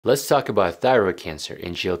Let's talk about thyroid cancer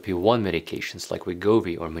and GLP-1 medications like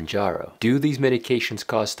Wegovy or Mounjaro. Do these medications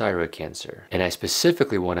cause thyroid cancer? And I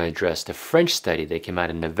specifically want to address the French study that came out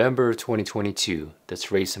in November of 2022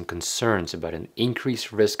 that's raised some concerns about an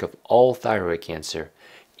increased risk of all thyroid cancer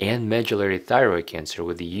and medullary thyroid cancer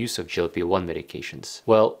with the use of GLP-1 medications.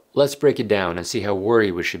 Well, let's break it down and see how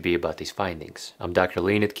worried we should be about these findings. I'm Dr.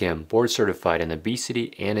 Leonid Kim, board certified in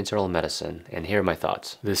obesity and internal medicine, and here are my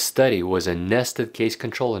thoughts. This study was a nested case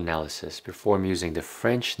control analysis performed using the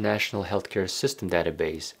French National Healthcare System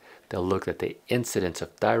database that looked at the incidence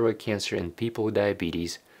of thyroid cancer in people with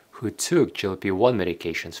diabetes who took GLP-1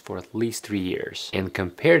 medications for at least 3 years and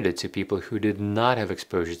compared it to people who did not have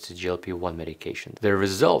exposure to GLP-1 medications. The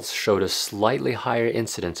results showed a slightly higher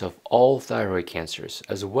incidence of all thyroid cancers,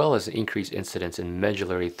 as well as increased incidence in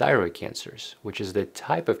medullary thyroid cancers, which is the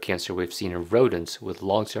type of cancer we've seen in rodents with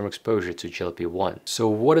long-term exposure to GLP-1. So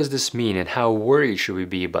what does this mean and how worried should we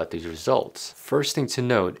be about these results? First thing to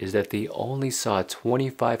note is that they only saw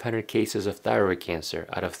 2,500 cases of thyroid cancer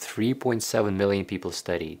out of 3.7 million people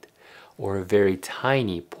studied, or a very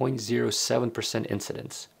tiny 0.07%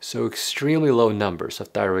 incidence. So extremely low numbers of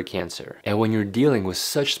thyroid cancer. And when you're dealing with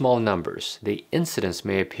such small numbers, the incidence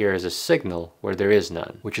may appear as a signal where there is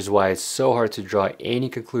none, which is why it's so hard to draw any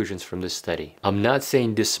conclusions from this study. I'm not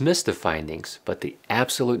saying dismiss the findings, but the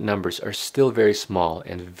absolute numbers are still very small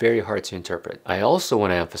and very hard to interpret. I also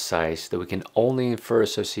want to emphasize that we can only infer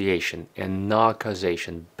association and not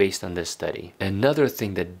causation based on this study. Another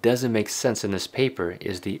thing that doesn't make sense in this paper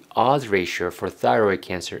is the odds ratio for thyroid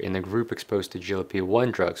cancer in the group exposed to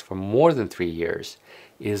GLP-1 drugs for more than 3 years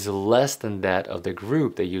is less than that of the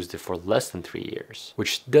group that used it for less than 3 years,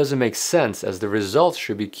 which doesn't make sense as the results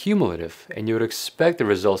should be cumulative and you would expect the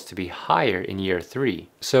results to be higher in year 3.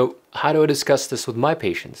 So how do I discuss this with my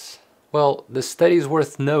patients? Well, the study is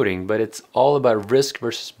worth noting, but it's all about risk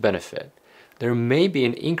versus benefit. There may be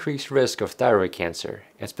an increased risk of thyroid cancer,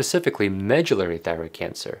 and specifically medullary thyroid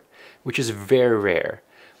cancer, which is very rare.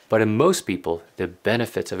 But in most people, the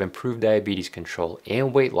benefits of improved diabetes control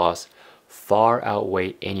and weight loss far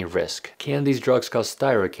outweigh any risk. Can these drugs cause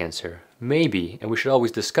thyroid cancer? Maybe, and we should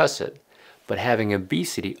always discuss it. But having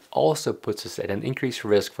obesity also puts us at an increased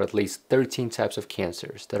risk for at least 13 types of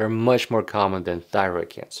cancers that are much more common than thyroid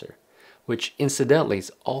cancer, which incidentally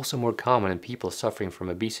is also more common in people suffering from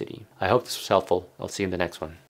obesity. I hope this was helpful. I'll see you in the next one.